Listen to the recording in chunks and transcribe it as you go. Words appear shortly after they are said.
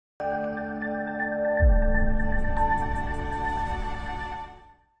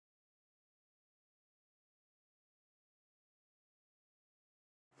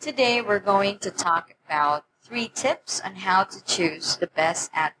Today we're going to talk about 3 tips on how to choose the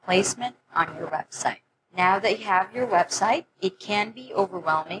best ad placement on your website. Now that you have your website, it can be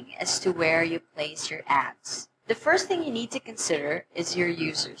overwhelming as to where you place your ads. The first thing you need to consider is your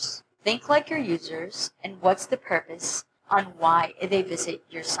users. Think like your users and what's the purpose on why they visit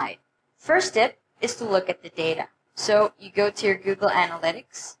your site. First tip is to look at the data. So you go to your Google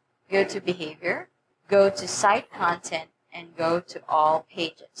Analytics, go to Behavior, go to Site Content, and go to all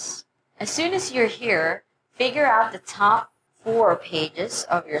pages. As soon as you're here, figure out the top 4 pages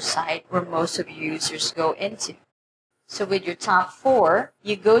of your site where most of your users go into. So with your top 4,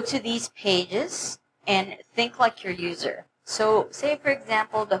 you go to these pages and think like your user. So say for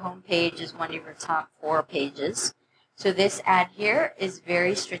example the home page is one of your top 4 pages. So this ad here is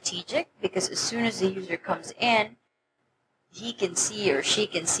very strategic because as soon as the user comes in, he can see or she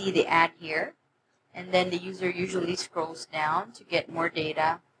can see the ad here. And then the user usually scrolls down to get more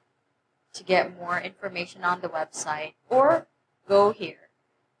data, to get more information on the website, or go here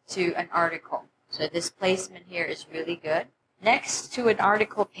to an article. So this placement here is really good. Next to an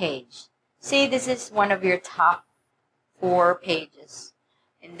article page. Say this is one of your top 4 pages.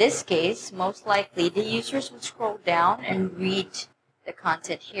 In this case, most likely the users will scroll down and read the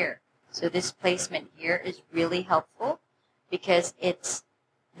content here. So this placement here is really helpful because it's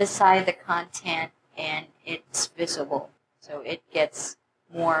beside the content and it's visible, so it gets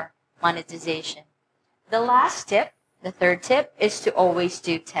more monetization. The last tip, the third tip, is to always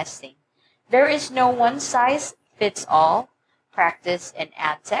do testing. There is no one-size-fits-all practice in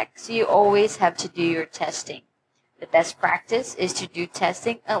ad tech, so you always have to do your testing. The best practice is to do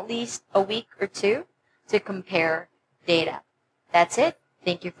testing at least a week or 2 to compare data. That's it.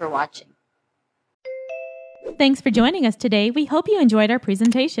 Thank you for watching. Thanks for joining us today. We hope you enjoyed our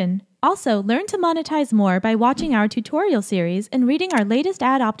presentation. Also, learn to monetize more by watching our tutorial series and reading our latest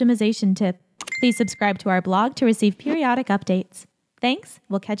ad optimization tip. Please subscribe to our blog to receive periodic updates. Thanks.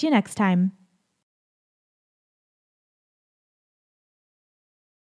 We'll catch you next time.